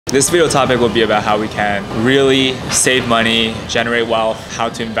This video topic will be about how we can really save money, generate wealth, how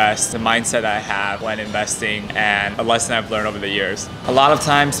to invest, the mindset that I have when investing, and a lesson I've learned over the years. A lot of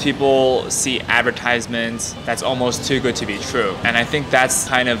times people see advertisements that's almost too good to be true. And I think that's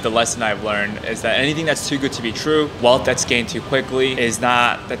kind of the lesson I've learned, is that anything that's too good to be true, wealth that's gained too quickly, is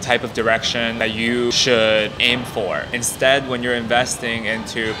not the type of direction that you should aim for. Instead, when you're investing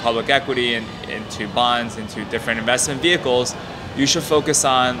into public equity and into bonds, into different investment vehicles, you should focus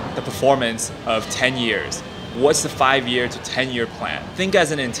on the performance of 10 years. What's the 5-year to 10-year plan? Think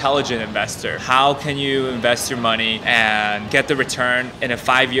as an intelligent investor. How can you invest your money and get the return in a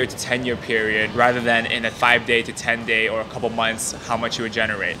 5-year to 10-year period rather than in a 5-day to 10-day or a couple months, how much you would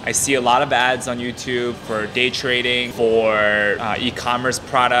generate? I see a lot of ads on YouTube for day trading, for e-commerce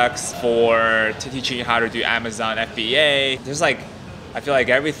products, for teaching you how to do Amazon FBA. There's I feel like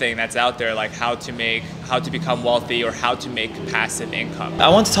everything that's out there, like how to become wealthy or how to make passive income. I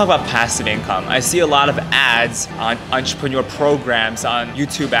want to talk about passive income. I see a lot of ads on entrepreneur programs, on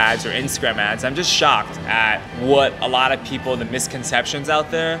YouTube ads or Instagram ads. I'm just shocked at what a lot of people, the misconceptions out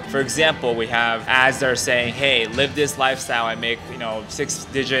there. For example, we have ads that are saying, hey, live this lifestyle and make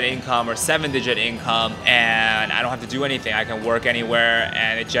 6-digit income or 7-digit income, and I don't have to do anything. I can work anywhere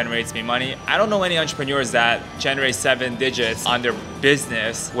and it generates me money. I don't know any entrepreneurs that generate 7 digits on their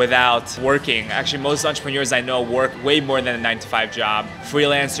business without working. Actually, most entrepreneurs I know work way more than a 9-to-5 job.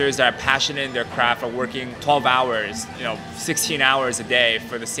 Freelancers that are passionate in their craft are working 12 hours, 16 hours a day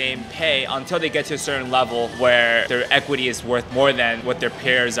for the same pay until they get to a certain level where their equity is worth more than what their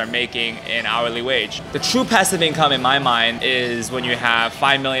peers are making in hourly wage. The true passive income in my mind is when you have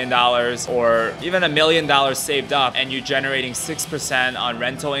 $5 million or even $1 million saved up and you're generating 6% on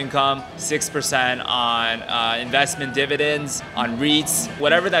rental income, 6% on investment dividends, on REITs,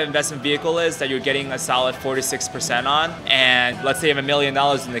 whatever that investment vehicle is that you're getting a solid 46% on, and let's say you have $1 million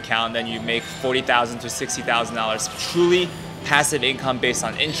in the account, then you make $40,000 to $60,000 truly passive income based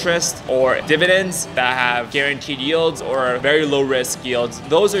on interest or dividends that have guaranteed yields or very low risk yields.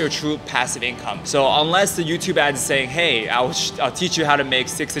 Those are your true passive income. So unless the YouTube ad is saying, hey, I'll teach you how to make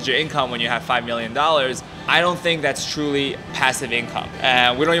 6-digit income when you have $5 million, I don't think that's truly passive income.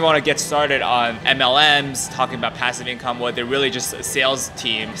 And we don't even want to get started on MLMs talking about passive income, where they're really just a sales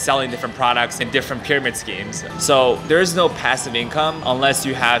team selling different products in different pyramid schemes. So there is no passive income unless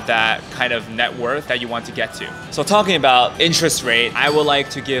you have that kind of net worth that you want to get to. So talking about interest rate, I would like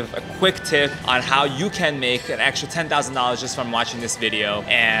to give a quick tip on how you can make an extra $10,000 just from watching this video.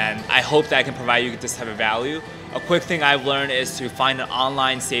 And I hope that I can provide you with this type of value. A quick thing I've learned is to find an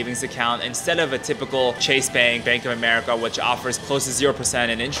online savings account instead of a typical Chase Bank, Bank of America, which offers close to 0%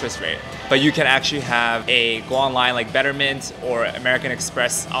 in interest rate. But you can actually go online like Betterment or American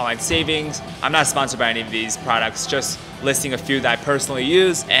Express online savings. I'm not sponsored by any of these products, just listing a few that I personally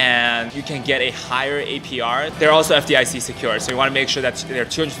use, and you can get a higher APR. They're also FDIC secured, so you want to make sure that they're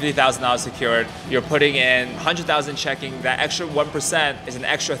 $250,000 secured. You're putting in $100,000 checking. That extra 1% is an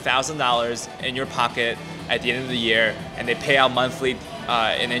extra $1,000 in your pocket at the end of the year, and they pay out monthly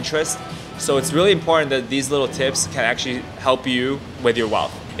in interest. So it's really important that these little tips can actually help you with your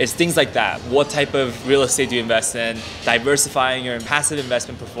wealth. It's things like that. What type of real estate do you invest in? Diversifying your passive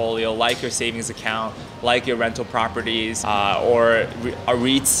investment portfolio, like your savings account, like your rental properties, or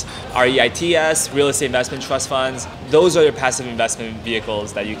REITs, REITs, real estate investment trust funds. Those are your passive investment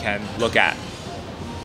vehicles that you can look at.